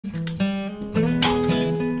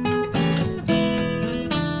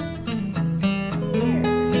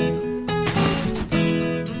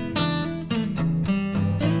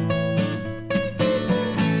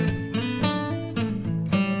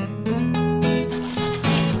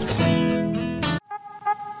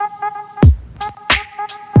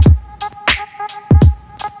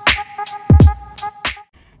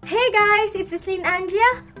Wysleene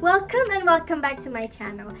Andrea. Welcome and welcome back to my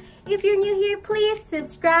channel. If you're new here, please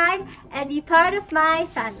subscribe and be part of my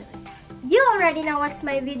family. You already know what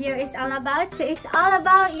my video is all about, so it's all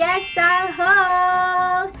about Yesstyle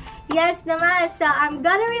haul! Yes naman, so I'm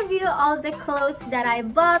gonna review all the clothes that I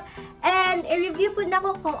bought and i-review po na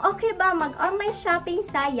ko kung okay ba mag-online shopping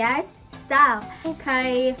sa Yesstyle.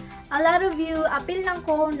 Okay, a lot of you, apil lang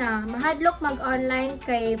ko na mahadlok mag-online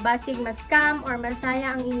kay basig ma-scam or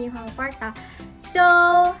masaya ang inyong kwarta. So,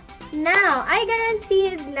 now, I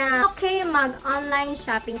guaranteed na okay mag-online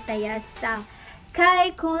shopping sa Yesstyle.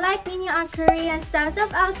 Kay kung like ninyo ang Korean styles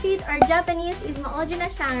of outfit or Japanese is maudyo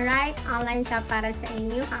na siyang right online shop para sa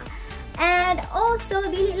inyo ha. And also,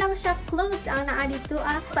 dili lang siya clothes ang naa dito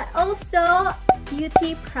but also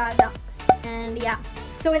beauty products. And yeah.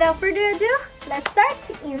 So without further ado, let's start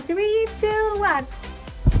in 3, 2, 1.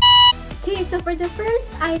 Okay, so for the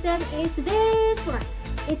first item is this one.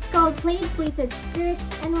 It's called Plaid Pleated skirt.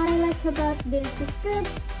 And what I like about this skirt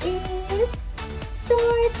is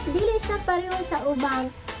shorts. Dili siya pareho sa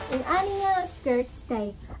ubang in ani nga skirts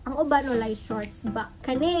kay ang uban walay shorts ba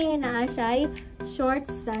kani naa siya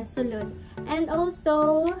shorts sa sulod. And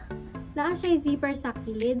also naa siya zipper sa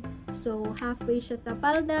kilid. So halfway siya sa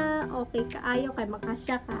palda. Okay kaayo kay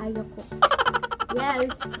makasya kaayo ko.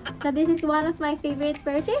 Yes. So this is one of my favorite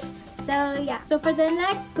purchase. So yeah. So for the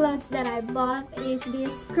next clothes that I bought is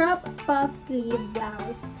this crop puff sleeve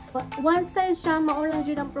blouse. One size siya, maulang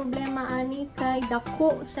dyan ang problema ani kay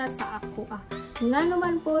dako siya sa ako Nga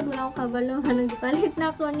naman po, wala ko kabalo nga nagpalit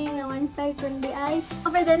na ko ni nga one size kundi ay.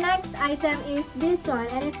 For the next item is this one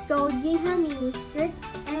and it's called Gingham mini skirt.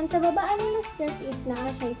 And sa babaan ng skirt is naa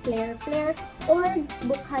siya flare or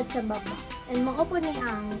bukhad sa baba. And maupo ni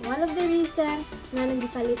ang one of the reason na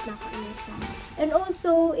nagpalit na ko niya siya. And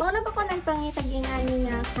also, una pa ko nagpangitag ani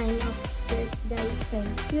nga kind of skirt guys kay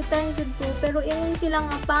cute jud ko pero ingon sila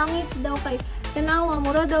nga pangit daw kay tanawa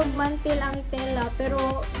mura daw mantil ang tela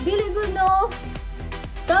pero dili gud no.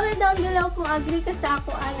 Comment down below kung agree ka sa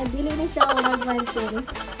ako na dili ni siya og mantil.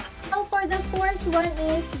 So for the fourth one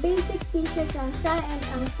is basic t-shirt lang siya and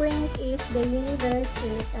ang print is the universe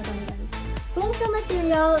is abundant. Kung sa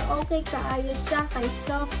material, okay kaayo siya kay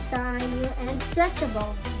soft kaayo and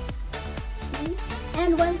stretchable. See?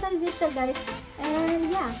 And one size din siya guys. And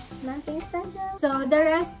yeah, nothing special. So the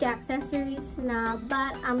rest accessories na,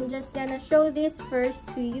 but I'm just gonna show this first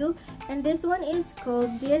to you. And this one is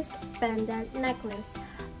called this pendant necklace.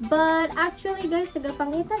 But actually guys,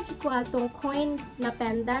 tagapangita ko atong coin na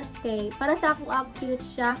pendant kay para sa ako cute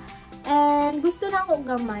siya. And gusto na ako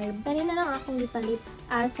gamay. Kanina lang akong ipalit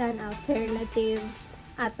as an alternative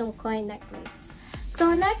atong coin necklace.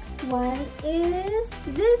 So next one is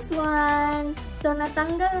this one. So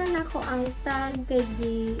natanggal na ako ang tag kay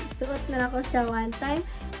suot na ako siya one time.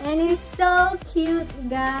 And it's so cute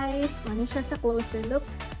guys. Ano siya sa closer look.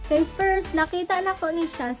 Okay, first nakita na ko ni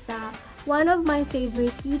siya sa one of my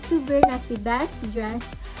favorite YouTuber na si Best Dress.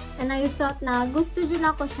 And I thought na gusto dyan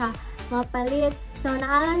ako siya mapalit. So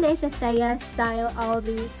naalan din siya sa Yesstyle all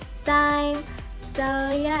this time. So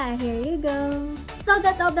yeah, here you go. So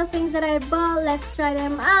that's all the things that I bought. Let's try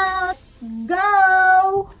them out.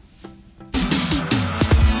 Go!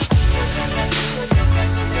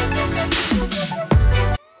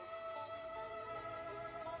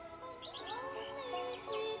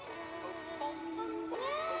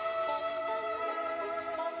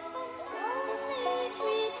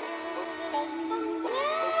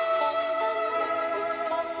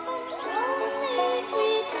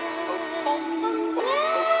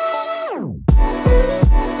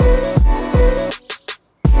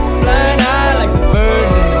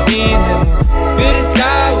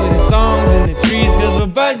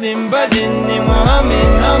 Buzzing, buzzing, and we're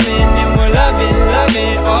humming, and we're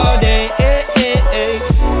loving all day.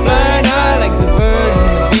 Flying high like the birds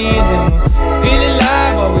and the bees, and we're feeling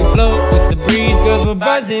alive while we float with the breeze. Cause we're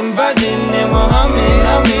buzzing, and we're humming,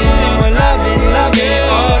 and we're loving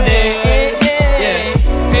all day. Yeah,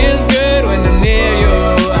 feels good when I'm near you.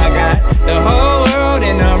 I got the whole world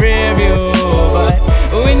in a rear view, but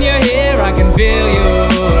when you're here, I can feel you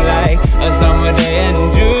like a summer day in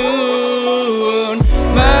June.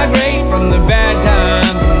 Migrate from the bad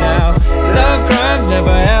times now. Love crimes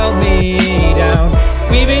never held me down.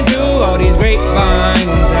 We've been through all these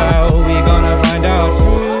grapevines. How we gonna find our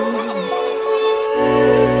truth?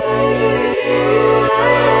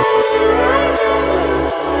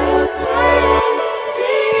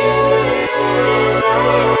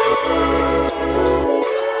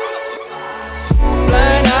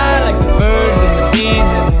 Flying high like the birds and the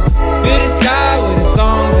bees, and fill the sky with the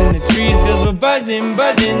songs and the trees. Cause we're buzzing, and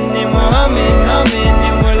we're humming,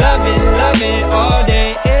 and we're loving